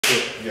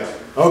it. Yeah.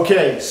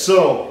 Okay,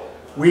 so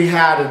we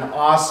had an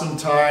awesome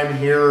time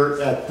here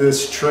at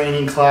this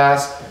training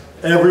class.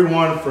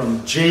 Everyone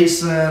from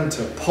Jason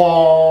to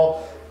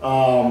Paul,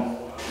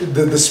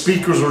 the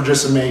speakers were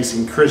just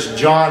amazing. Chris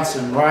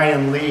Johnson,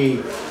 Ryan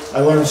Lee. I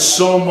learned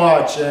so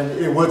much,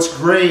 and what's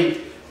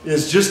great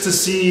is just to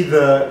see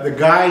the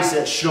guys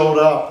that showed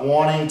up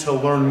wanting to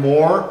learn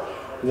more,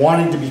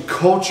 wanting to be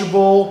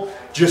coachable,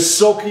 just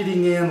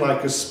soaking in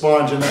like a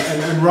sponge.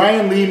 And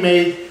Ryan Lee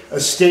made a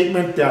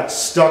statement that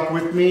stuck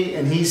with me,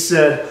 and he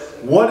said,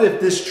 what if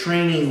this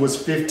training was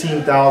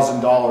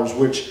 $15,000,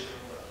 which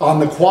on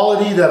the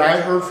quality that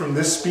I heard from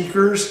this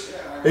speakers,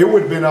 it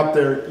would have been up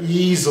there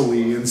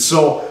easily. And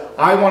so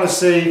I want to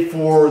say,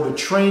 for the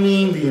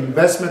training, the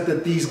investment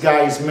that these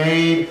guys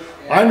made,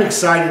 I'm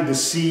excited to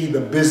see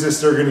the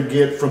business they're going to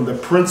get from the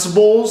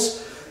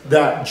principles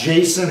that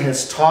Jason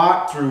has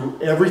taught through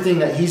everything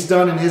that he's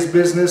done in his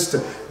business,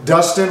 to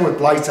Dustin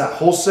with Lights at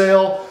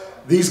Wholesale.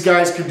 These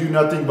guys could do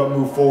nothing but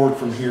move forward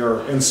from here.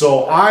 And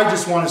so I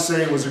just want to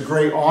say it was a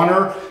great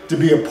honor to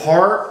be a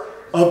part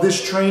of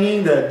this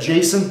training. That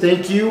Jason,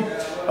 thank you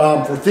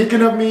for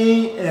thinking of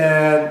me.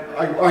 And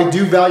I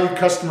do value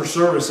customer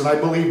service, and I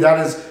believe that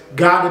has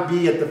got to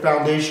be at the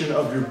foundation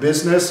of your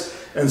business.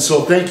 And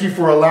so thank you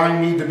for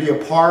allowing me to be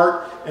a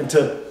part and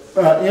to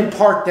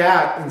impart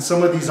that in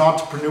some of these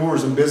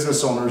entrepreneurs and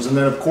business owners. And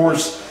then of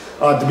course,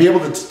 to be able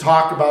to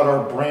talk about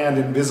our brand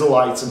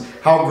InvisiLights and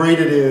how great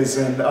it is,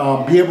 and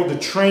be able to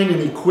train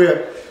and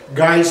equip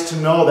guys to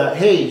know that,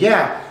 hey,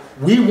 yeah,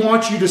 we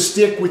want you to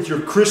stick with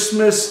your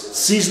Christmas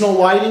seasonal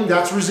lighting.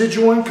 That's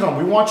residual income.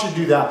 We want you to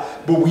do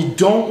that. But we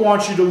don't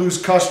want you to lose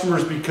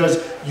customers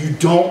because you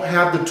don't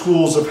have the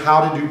tools of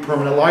how to do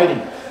permanent lighting.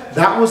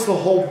 That was the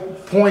whole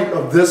point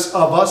of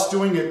us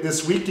doing it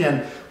this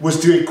weekend, was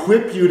to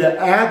equip you to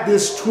add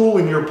this tool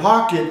in your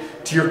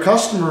pocket to your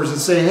customers and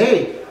say,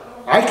 hey,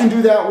 I can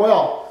do that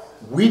well.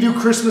 We do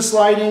Christmas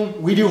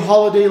lighting, we do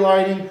holiday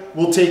lighting,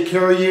 we'll take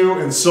care of you.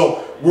 And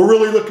so we're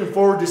really looking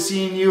forward to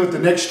seeing you at the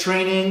next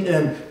training.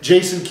 And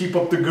Jason, keep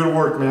up the good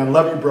work, man.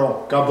 Love you,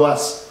 bro. God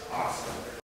bless.